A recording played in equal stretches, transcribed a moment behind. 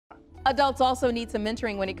Adults also need some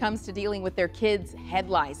mentoring when it comes to dealing with their kids' head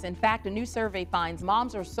lice. In fact, a new survey finds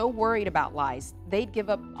moms are so worried about lice, they'd give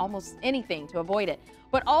up almost anything to avoid it.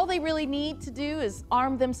 But all they really need to do is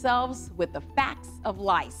arm themselves with the facts of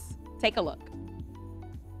lice. Take a look.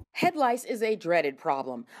 Head lice is a dreaded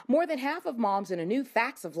problem. More than half of moms in a new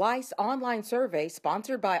Facts of Lice online survey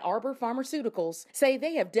sponsored by Arbor Pharmaceuticals say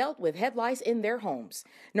they have dealt with head lice in their homes.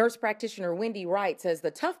 Nurse practitioner Wendy Wright says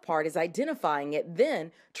the tough part is identifying it,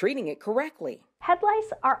 then treating it correctly. Head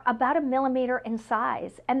lice are about 1 millimeter in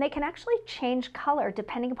size, and they can actually change color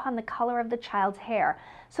depending upon the color of the child's hair.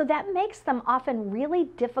 So that makes them often really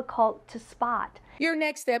difficult to spot. Your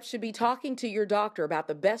next step should be talking to your doctor about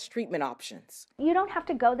the best treatment options. You don't have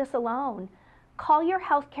to go this alone. Call your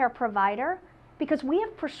healthcare provider because we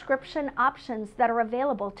have prescription options that are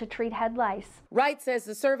available to treat head lice. Wright says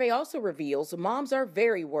the survey also reveals moms are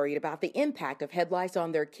very worried about the impact of head lice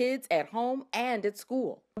on their kids at home and at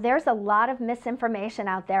school. There's a lot of misinformation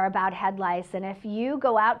out there about head lice, and if you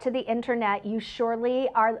go out to the internet, you surely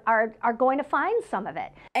are going to find some of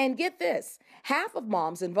it. And get this, half of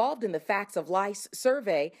moms involved in the Facts of Lice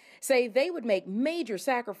survey say they would make major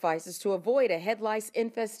sacrifices to avoid a head lice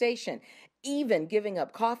infestation, even giving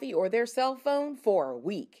up coffee or their cell phone for a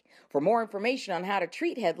week. For more information on how to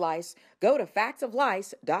treat head lice, go to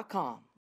factsoflice.com.